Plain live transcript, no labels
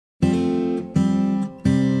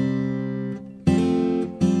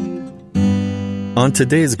On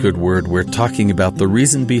today's Good Word, we're talking about the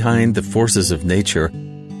reason behind the forces of nature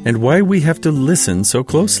and why we have to listen so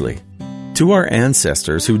closely. To our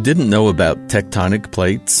ancestors who didn't know about tectonic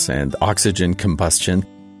plates and oxygen combustion,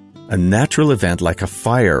 a natural event like a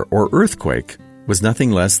fire or earthquake was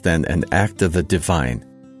nothing less than an act of the divine.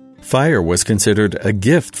 Fire was considered a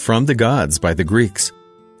gift from the gods by the Greeks.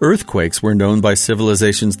 Earthquakes were known by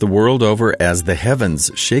civilizations the world over as the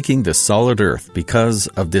heavens shaking the solid earth because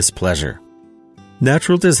of displeasure.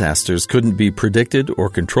 Natural disasters couldn't be predicted or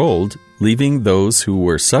controlled, leaving those who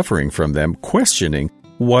were suffering from them questioning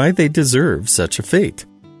why they deserve such a fate.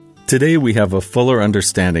 Today we have a fuller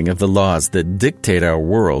understanding of the laws that dictate our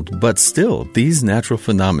world, but still, these natural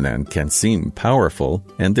phenomena can seem powerful,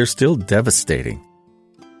 and they're still devastating.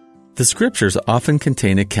 The scriptures often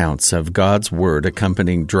contain accounts of God's word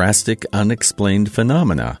accompanying drastic, unexplained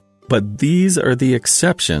phenomena, but these are the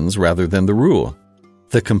exceptions rather than the rule.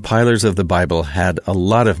 The compilers of the Bible had a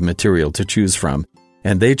lot of material to choose from,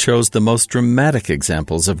 and they chose the most dramatic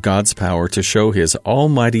examples of God's power to show His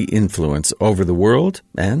almighty influence over the world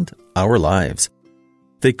and our lives.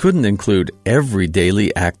 They couldn't include every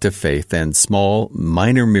daily act of faith and small,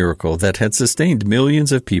 minor miracle that had sustained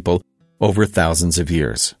millions of people over thousands of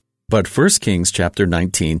years. But 1 Kings chapter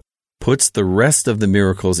 19 puts the rest of the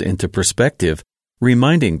miracles into perspective,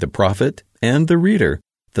 reminding the prophet and the reader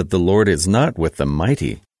that the Lord is not with the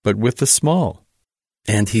mighty, but with the small.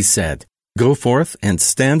 And he said, "Go forth and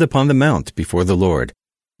stand upon the mount before the Lord.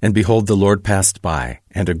 And behold, the Lord passed by,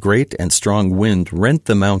 and a great and strong wind rent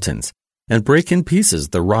the mountains, and brake in pieces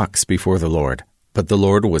the rocks before the Lord. But the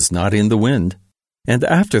Lord was not in the wind. And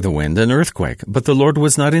after the wind an earthquake, but the Lord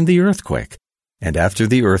was not in the earthquake. And after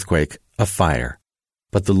the earthquake a fire,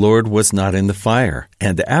 but the Lord was not in the fire.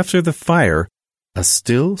 And after the fire a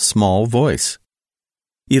still small voice."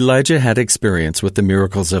 Elijah had experience with the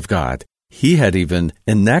miracles of God. He had even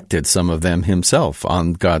enacted some of them himself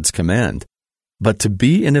on God's command. But to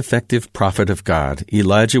be an effective prophet of God,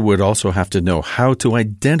 Elijah would also have to know how to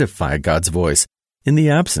identify God's voice in the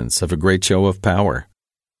absence of a great show of power.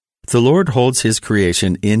 The Lord holds His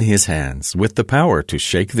creation in His hands with the power to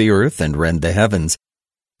shake the earth and rend the heavens,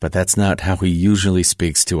 but that's not how He usually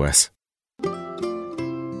speaks to us.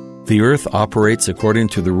 The earth operates according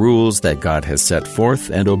to the rules that God has set forth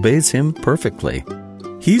and obeys Him perfectly.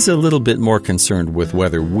 He's a little bit more concerned with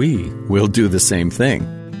whether we will do the same thing.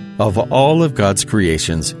 Of all of God's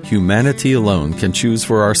creations, humanity alone can choose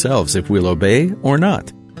for ourselves if we'll obey or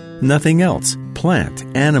not. Nothing else, plant,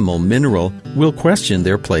 animal, mineral, will question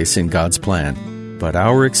their place in God's plan. But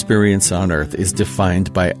our experience on earth is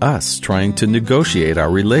defined by us trying to negotiate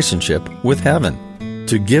our relationship with heaven.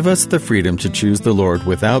 To give us the freedom to choose the Lord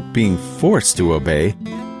without being forced to obey,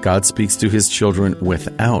 God speaks to His children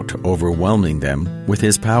without overwhelming them with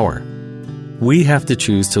His power. We have to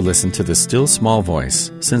choose to listen to the still small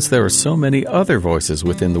voice, since there are so many other voices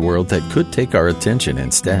within the world that could take our attention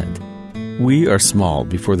instead. We are small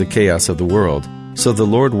before the chaos of the world, so the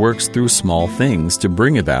Lord works through small things to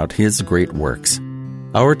bring about His great works.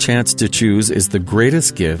 Our chance to choose is the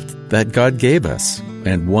greatest gift that God gave us,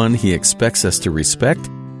 and one He expects us to respect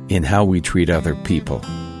in how we treat other people.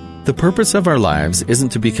 The purpose of our lives isn't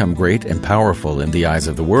to become great and powerful in the eyes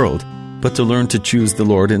of the world, but to learn to choose the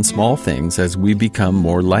Lord in small things as we become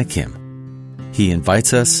more like Him. He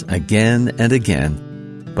invites us again and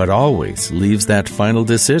again, but always leaves that final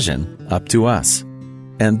decision up to us.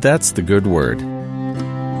 And that's the Good Word.